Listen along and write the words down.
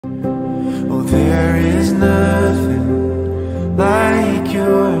is nothing like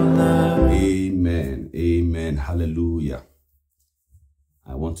your love. Amen. Amen. Hallelujah.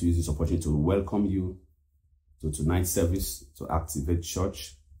 I want to use this opportunity to welcome you to tonight's service to Activate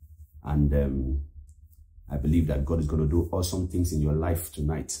Church. And I believe that God is going to do awesome things in your life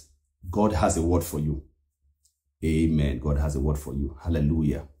tonight. God has a word for you. Amen. God has a word for you.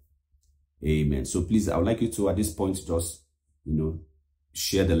 Hallelujah. Amen. So please, I would like you to, at this point, just,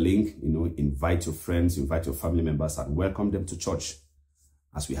 share the link, invite your friends, invite your family members, and welcome them to church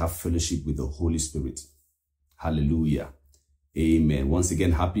as we have fellowship with the Holy Spirit. Hallelujah. Amen. Once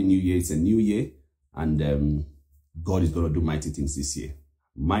again, Happy New Year. It's a new year, and God is going to do mighty things this year.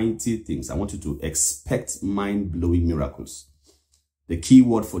 Mighty things. I want you to expect mind-blowing miracles. The key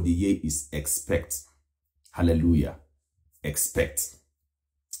word for the year is expect. Hallelujah. Expect.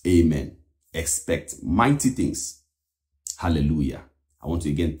 Amen. Expect mighty things. Hallelujah. I want to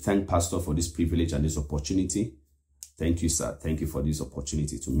again thank Pastor for this privilege and this opportunity. Thank you, sir. Thank you for this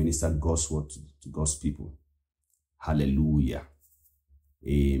opportunity to minister God's word to God's people. Hallelujah.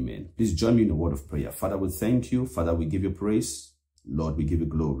 Amen. Please join me in a word of prayer. Father, we thank you. Father, we give you praise. Lord, we give you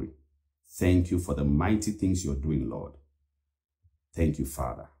glory. Thank you for the mighty things you're doing, Lord. Thank you,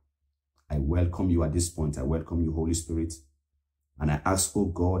 Father. I welcome you at this point. I welcome you, Holy Spirit. And I ask, oh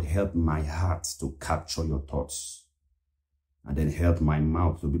God, help my heart to capture your thoughts. And then help my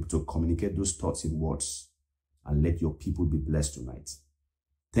mouth to be able to communicate those thoughts in words. And let your people be blessed tonight.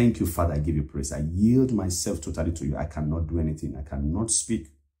 Thank you, Father. I give you praise. I yield myself totally to you. I cannot do anything. I cannot speak.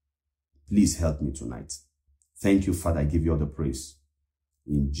 Please help me tonight. Thank you, Father. I give you all the praise.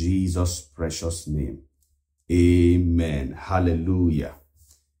 In Jesus' precious name. Amen. Hallelujah.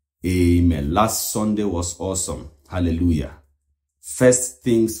 Amen. Last Sunday was awesome. Hallelujah. First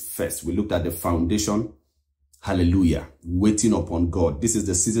things first. We looked at the foundation. Hallelujah. Waiting upon God. This is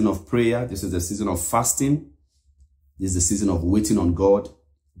the season of prayer. This is the season of fasting. This is the season of waiting on God.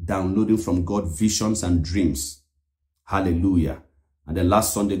 Downloading from God visions and dreams. Hallelujah. And then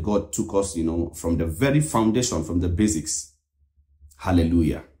last Sunday, God took us, from the very foundation, from the basics.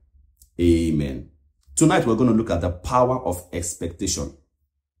 Hallelujah. Amen. Tonight, we're going to look at the power of expectation.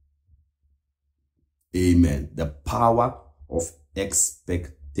 Amen. The power of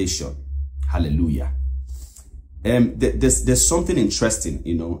expectation. Hallelujah. There's something interesting,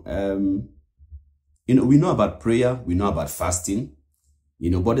 we know about prayer, we know about fasting,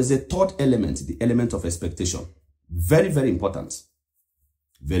 but there's a third element, the element of expectation. Very, very important.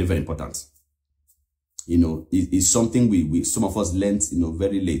 Very, very important. It's something we some of us learned,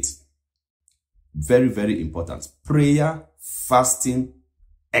 very late. Very, very important. Prayer, fasting,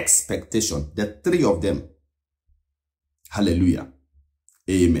 expectation. The three of them. Hallelujah.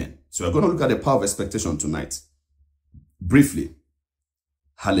 Amen. So we're going to look at the power of expectation tonight. Briefly.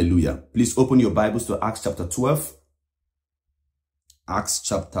 Hallelujah. Please open your Bibles to Acts chapter 12. Acts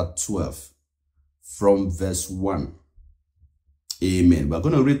chapter 12 from verse 1. Amen. We're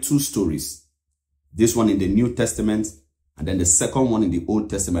going to read two stories. This one in the New Testament and then the second one in the Old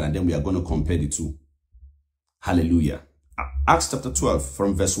Testament, and then we are going to compare the two. Hallelujah. Acts chapter 12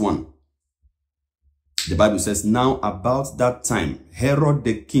 from verse 1. The Bible says, now about that time, Herod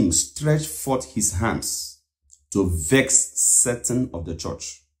the king stretched forth his hands to vex certain of the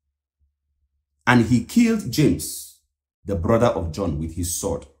church. And he killed James, the brother of John, with his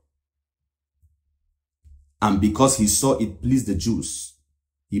sword. And because he saw it pleased the Jews,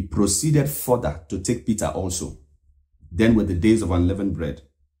 he proceeded further to take Peter also. Then were the days of unleavened bread.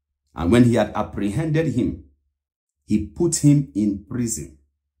 And when he had apprehended him, he put him in prison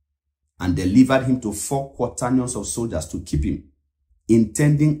and delivered him to 4 quaternions of soldiers to keep him,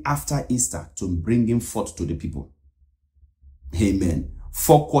 intending after Easter to bring him forth to the people. Amen.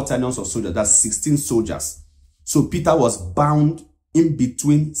 4 quaternions of soldiers, that's 16 soldiers. So Peter was bound in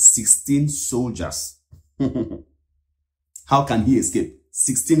between 16 soldiers. How can he escape?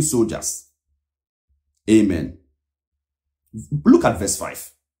 16 soldiers. Amen. Look at verse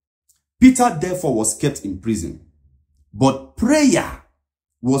 5. Peter therefore was kept in prison, but prayer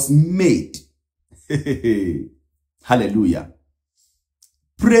was made. Hallelujah.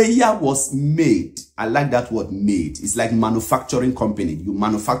 Prayer was made. I like that word, made. It's like manufacturing company. You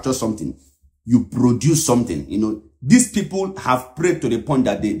manufacture something. You produce something. These people have prayed to the point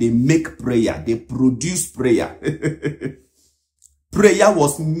that they make prayer. They produce prayer. Prayer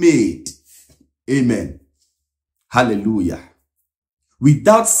was made. Amen. Hallelujah.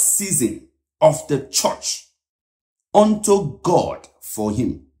 Without ceasing of the church unto God for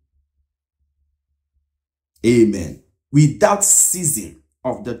him. Amen. Without ceasing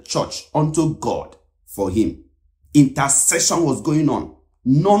of the church unto God for him. Intercession was going on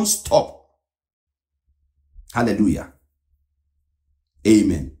non-stop. Hallelujah.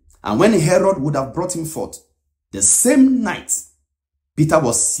 Amen. And when Herod would have brought him forth, the same night, Peter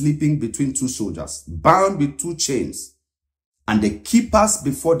was sleeping between two soldiers, bound with two chains, and the keepers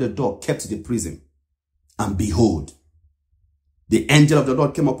before the door kept the prison. And behold, the angel of the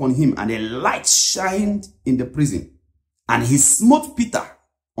Lord came upon him, and a light shined in the prison. And he smote Peter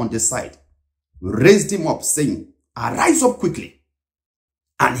on the side, raised him up, saying, Arise up quickly.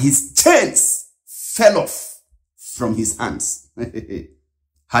 And his chains fell off from his hands.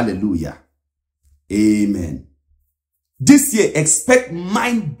 Hallelujah. Amen. This year, expect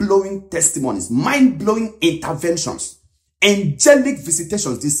mind-blowing testimonies, mind-blowing interventions, angelic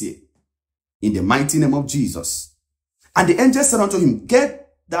visitations this year, in the mighty name of Jesus. And the angel said unto him,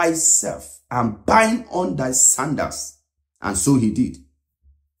 Get thyself and bind on thy sandals. And so he did.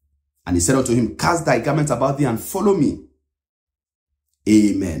 And he said unto him, Cast thy garment about thee and follow me.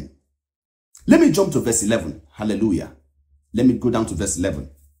 Amen. Let me jump to verse 11. Hallelujah. Let me go down to verse 11.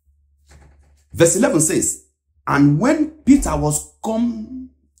 Verse 11 says, And when Peter was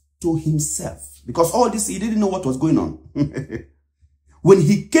come to himself, because all this, he didn't know what was going on. When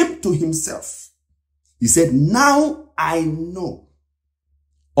he came to himself, he said, Now I know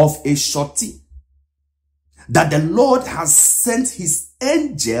of a surety that the Lord has sent his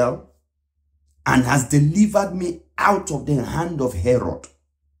angel and has delivered me out of the hand of Herod,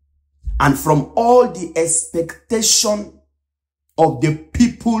 and from all the expectation of the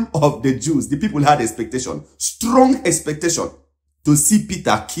people of the Jews. The people had expectation, strong expectation to see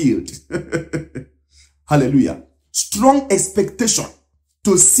Peter killed. Hallelujah. Strong expectation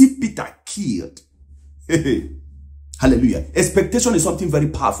to see Peter killed. Hallelujah. Expectation is something very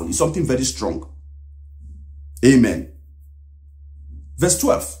powerful. It's something very strong. Amen. Verse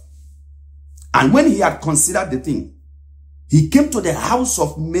 12. And when he had considered the thing, he came to the house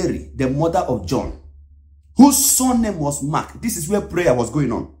of Mary, the mother of John, whose surname was Mark. This is where prayer was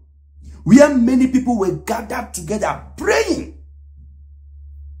going on, where many people were gathered together praying.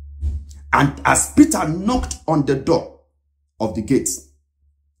 And as Peter knocked on the door of the gate,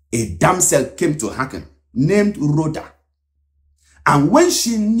 a damsel came to hearken, named Rhoda. And when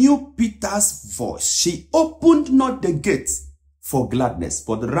she knew Peter's voice, she opened not the gate for gladness,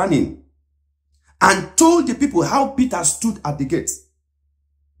 but ran in and told the people how Peter stood at the gate.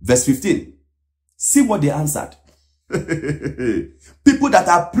 Verse 15. See what they answered. People that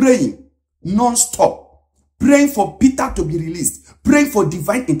are praying non-stop, praying for Peter to be released, praying for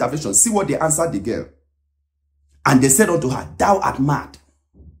divine intervention. See what they answered the girl. And they said unto her, Thou art mad.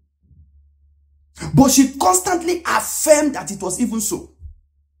 But she constantly affirmed that it was even so.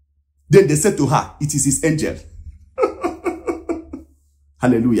 Then they said to her, It is his angel.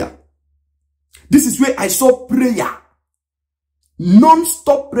 Hallelujah. This is where I saw prayer.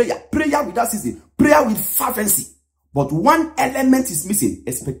 Non-stop prayer. Prayer without ceasing. Prayer with fervency. But one element is missing.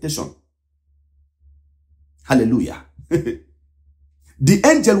 Expectation. Hallelujah. The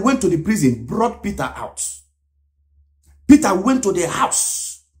angel went to the prison, brought Peter out. Peter went to the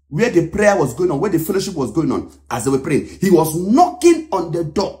house where the prayer was going on, where the fellowship was going on as they were praying. He was knocking on the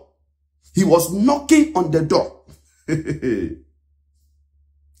door. He was knocking on the door.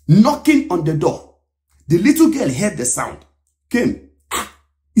 Knocking on the door. The little girl heard the sound. Came.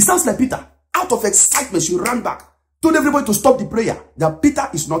 It sounds like Peter. Out of excitement, she ran back. Told everybody to stop the prayer. That Peter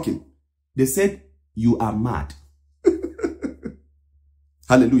is knocking. They said, You are mad.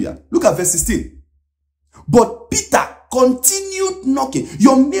 Hallelujah. Look at verse 16. But Peter continued knocking.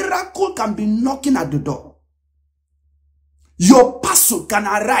 Your miracle can be knocking at the door. Your parcel can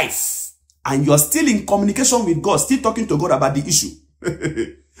arrive. And you're still in communication with God. Still talking to God about the issue.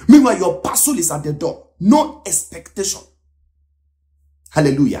 Meanwhile, your parcel is at the door. No expectation.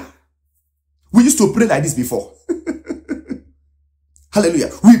 Hallelujah. We used to pray like this before. Hallelujah.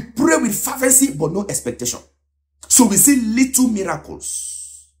 We pray with fervency, but no expectation. So we see little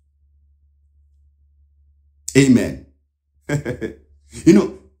miracles. Amen.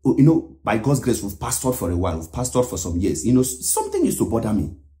 You know, by God's grace, we've pastored for a while. We've pastored for some years. You know, something used to bother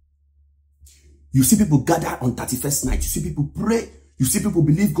me. You see people gather on 31st night. You see people pray. You see people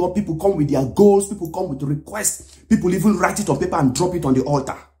believe God. People come with their goals. People come with requests. People even write it on paper and drop it on the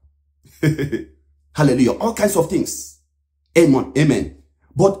altar. Hallelujah. All kinds of things. Amen. Amen.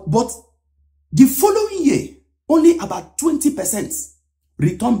 But the following year, only about 20%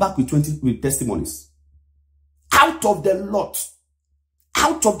 return back with testimonies. Out of the lot,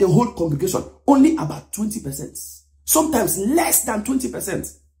 out of the whole congregation, only about 20%. Sometimes less than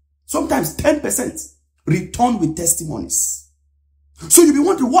 20%. Sometimes 10% return with testimonies. So you'll be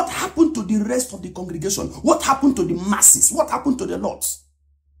wondering, what happened to the rest of the congregation? What happened to the masses? What happened to the lot?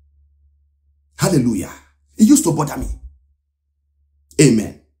 Hallelujah. It used to bother me.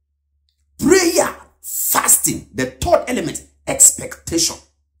 Amen. Prayer, fasting, the third element, expectation.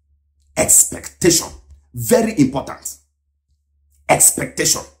 Expectation. Very important.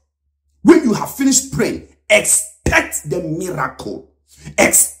 Expectation. When you have finished praying, expect the miracle.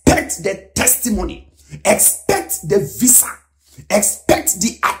 Expect the testimony. Expect the visa. Expect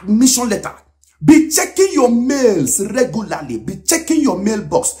the admission letter. Be checking your mails regularly. Be checking your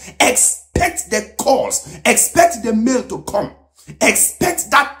mailbox. Expect the calls. Expect the mail to come. Expect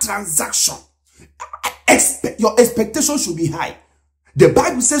that transaction. Your expectation should be high. The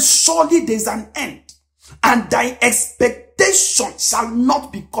Bible says, surely there is an end, and thy expectation shall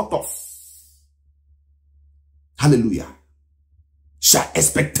not be cut off. Hallelujah.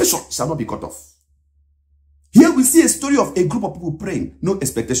 Expectation shall not be cut off. Here we see a story of a group of people praying, no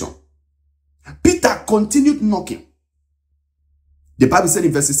expectation. Peter continued knocking. The Bible said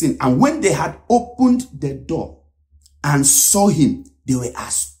in verse 16, and when they had opened the door and saw him, they were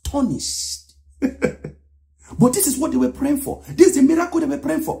astonished. But this is what they were praying for. This is the miracle they were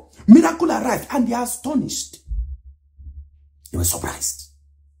praying for. Miracle arrived and they are astonished. They were surprised.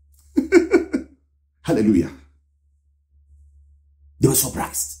 Hallelujah. They were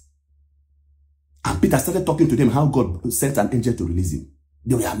surprised. And Peter started talking to them how God sent an angel to release him.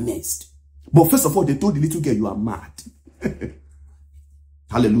 They were amazed. But first of all, they told the little girl, you are mad.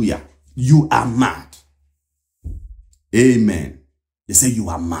 Hallelujah. You are mad. Amen. They say you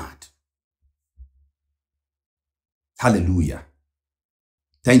are mad. Hallelujah.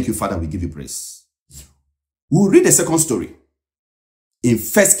 Thank you, Father. We give you praise. We'll read the second story in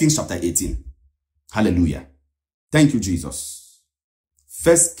 1 Kings chapter 18. Hallelujah. Thank you, Jesus.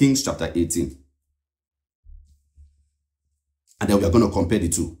 1 Kings chapter 18. And then we are going to compare the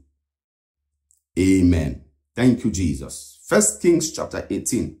two. Amen. Thank you, Jesus. 1 Kings chapter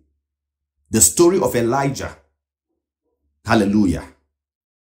 18. The story of Elijah. Hallelujah.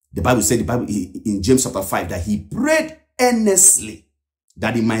 The Bible said in James chapter 5 that he prayed earnestly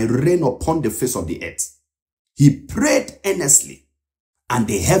that it might rain upon the face of the earth. He prayed earnestly and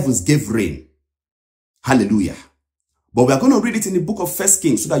the heavens gave rain. Hallelujah. But we are going to read it in the book of 1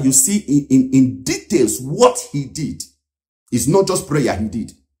 Kings so that you see in details what he did. It's not just prayer he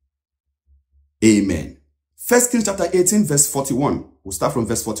did. Amen. 1 Kings chapter 18 verse 41. We'll start from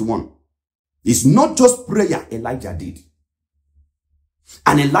verse 41. It's not just prayer Elijah did.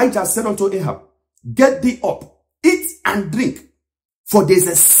 And Elijah said unto Ahab, get thee up, eat and drink, for there is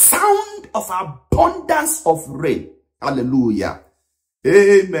a sound of abundance of rain. Hallelujah.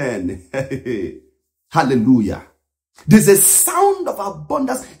 Amen. Hallelujah. There's a sound of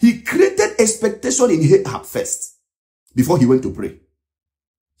abundance. He created expectation in Ahab first, before he went to pray.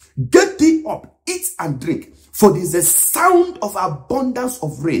 Get thee up, eat and drink, for there is a sound of abundance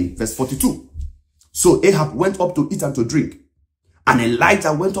of rain. Verse 42. So Ahab went up to eat and to drink. And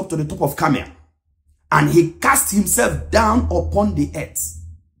Elijah went up to the top of Carmel, and he cast himself down upon the earth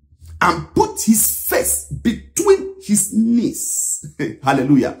and put his face between his knees.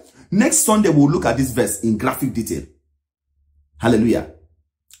 Hallelujah. Next Sunday, we'll look at this verse in graphic detail. Hallelujah.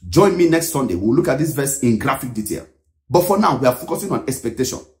 Join me next Sunday. We'll look at this verse in graphic detail. But for now, we are focusing on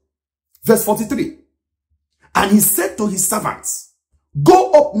expectation. Verse 43. And he said to his servants,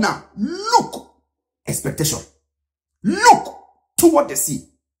 go up now, look. Expectation. Look toward the sea.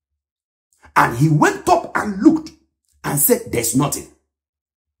 And he went up and looked and said, there's nothing.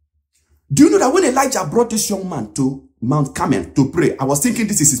 Do you know that when Elijah brought this young man to Mount Carmel to pray, I was thinking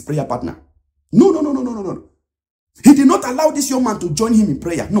this is his prayer partner. No. He did not allow this young man to join him in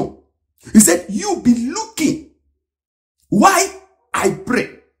prayer. No. He said, you be looking why I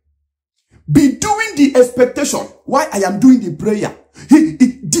pray. Be doing the expectation why I am doing the prayer.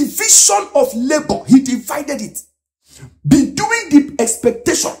 Division of labor. He divided it. Be doing the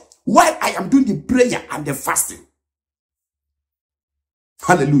expectation while I am doing the prayer and the fasting.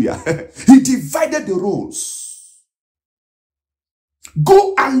 Hallelujah. He divided the roles.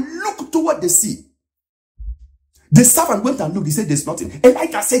 Go and look toward the sea. The servant went and looked. He said, there's nothing.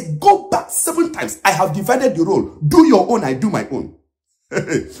 Elijah said, go back 7 times. I have divided the role. Do your own, I do my own.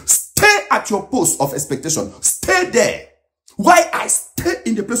 Stay at your post of expectation. Stay there. Why I stay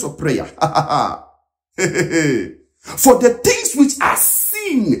in the place of prayer. For the things which are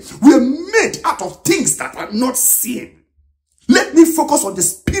seen were made out of things that are not seen. Let me focus on the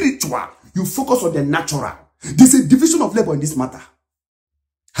spiritual. You focus on the natural. There's a division of labor in this matter.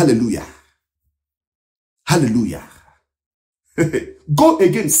 Hallelujah. Hallelujah. Go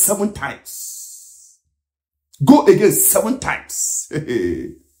again 7 times. Go again 7 times.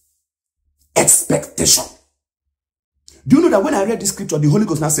 Expectation. Do you know that when I read this scripture, the Holy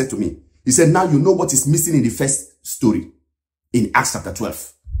Ghost now said to me, He said, now you know what is missing in the first story in Acts chapter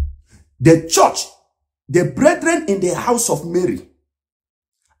 12. The church, the brethren in the house of Mary,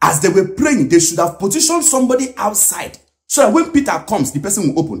 as they were praying, they should have positioned somebody outside so that when Peter comes, the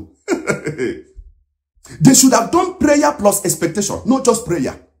person will open. They should have done prayer plus expectation, not just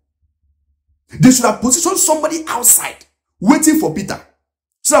prayer. They should have positioned somebody outside waiting for Peter.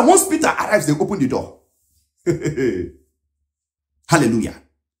 So that once Peter arrives, they open the door. Hallelujah.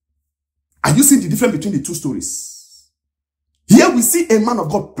 Are you seeing the difference between the two stories? Here we see a man of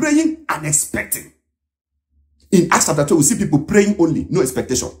God praying and expecting. In Acts chapter 2, we see people praying only, no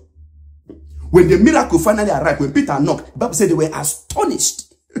expectation. When the miracle finally arrived, when Peter knocked, the Bible said they were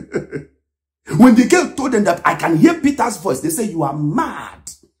astonished. When the girl told them that I can hear Peter's voice, they say, you are mad.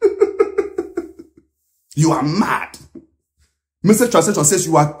 You are mad. Message translation says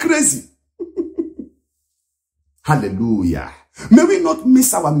you are crazy. Hallelujah. May we not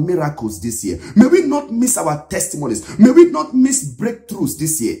miss our miracles this year. May we not miss our testimonies. May we not miss breakthroughs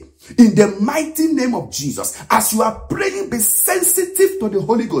this year. In the mighty name of Jesus, as you are praying, be sensitive to the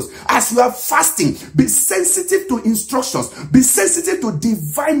Holy Ghost. As you are fasting, be sensitive to instructions. Be sensitive to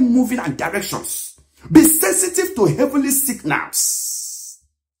divine moving and directions. Be sensitive to heavenly signals.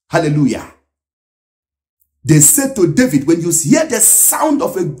 Hallelujah. They said to David, when you hear the sound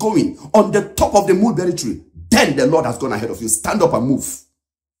of a going on the top of the mulberry tree, then the Lord has gone ahead of you. Stand up and move.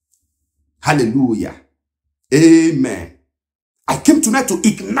 Hallelujah. Amen. I came tonight to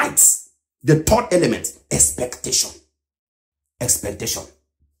ignite the third element, expectation. Expectation.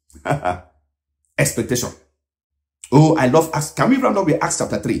 Expectation. Oh, I love Acts. Can we round up with Acts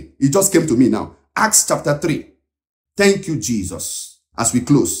chapter 3? It just came to me now. Acts chapter 3. Thank you, Jesus. As we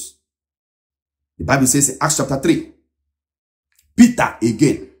close, the Bible says in Acts chapter 3, Peter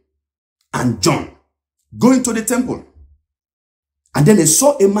again and John going to the temple. And then they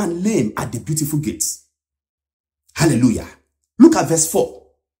saw a man lame at the beautiful gates. Hallelujah. Look at verse 4.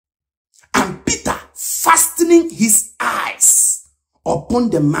 And Peter, fastening his eyes upon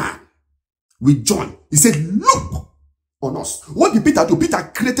the man with John, he said, look on us. What did Peter do?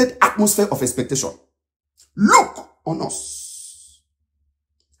 Peter created atmosphere of expectation. Look on us.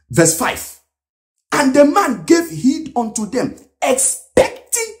 Verse 5. And the man gave heed unto them,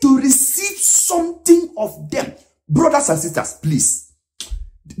 expecting to receive something of them. Brothers and sisters, please.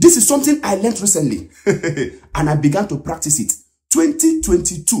 This is something I learned recently. And I began to practice it.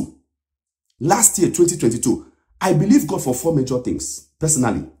 2022. Last year, 2022. I believe God for 4 major things.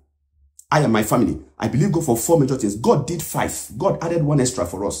 Personally. I and my family. I believe God for 4 major things. God did 5. God added 1 extra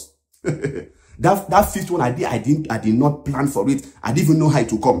for us. that 5th one I did not plan for it. I didn't even know how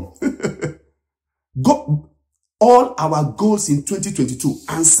it would come. God, all our goals in 2022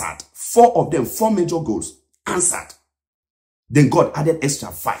 answered. 4 of them, 4 major goals answered. Then God added extra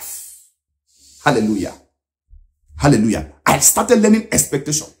 5. Hallelujah. Hallelujah. I started learning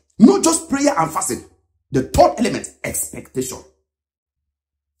expectation. Not just prayer and fasting. The third element, expectation.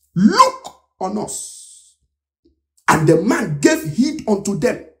 Look on us. And the man gave heed unto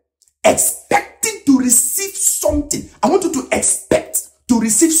them, expecting to receive something. I want you to expect to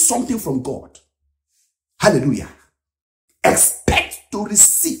receive something from God. Hallelujah. Expect to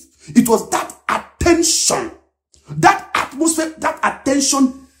receive. It was that attention, that atmosphere, that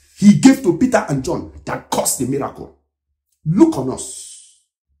attention he gave to Peter and John that caused the miracle. Look on us.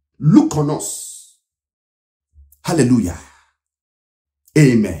 Look on us. Hallelujah.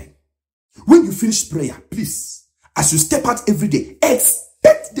 Amen. When you finish prayer, please, as you step out every day,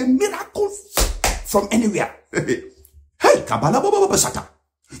 expect the miracle from anywhere. Hey, Kabbalah,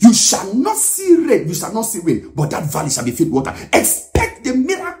 you shall not see rain, you shall not see wind, but that valley shall be filled with water. Expect the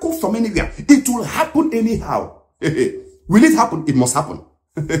miracle from anywhere. It will happen anyhow. Will it happen? It must happen.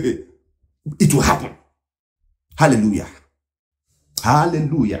 It will happen. Hallelujah.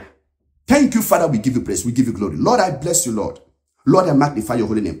 Hallelujah. Thank you, Father. We give you praise. We give you glory. Lord, I bless you, Lord. Lord, I magnify your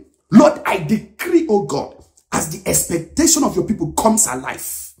holy name. Lord, I decree, oh God, as the expectation of your people comes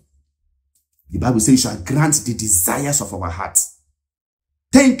alive, the Bible says you shall grant the desires of our hearts.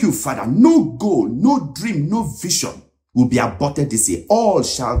 Thank you, Father. No goal, no dream, no vision will be aborted this year. All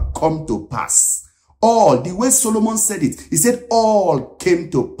shall come to pass. All, the way Solomon said it, he said all came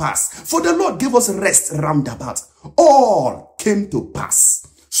to pass. For the Lord gave us rest round about. All came to pass.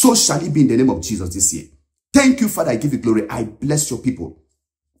 So shall it be in the name of Jesus this year. Thank you, Father. I give you glory. I bless your people.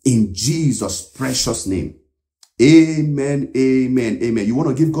 In Jesus' precious name. Amen, amen, amen. You want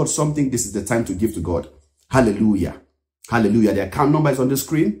to give God something? This is the time to give to God. Hallelujah. Hallelujah. The account number is on the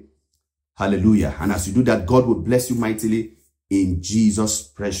screen. Hallelujah. And as you do that, God will bless you mightily in Jesus'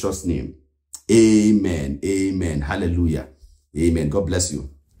 precious name. Amen. Amen. Hallelujah. Amen. God bless you.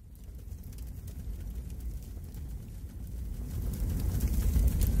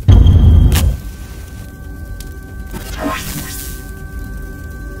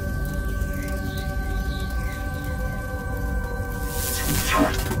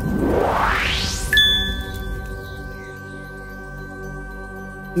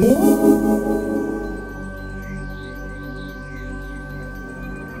 you.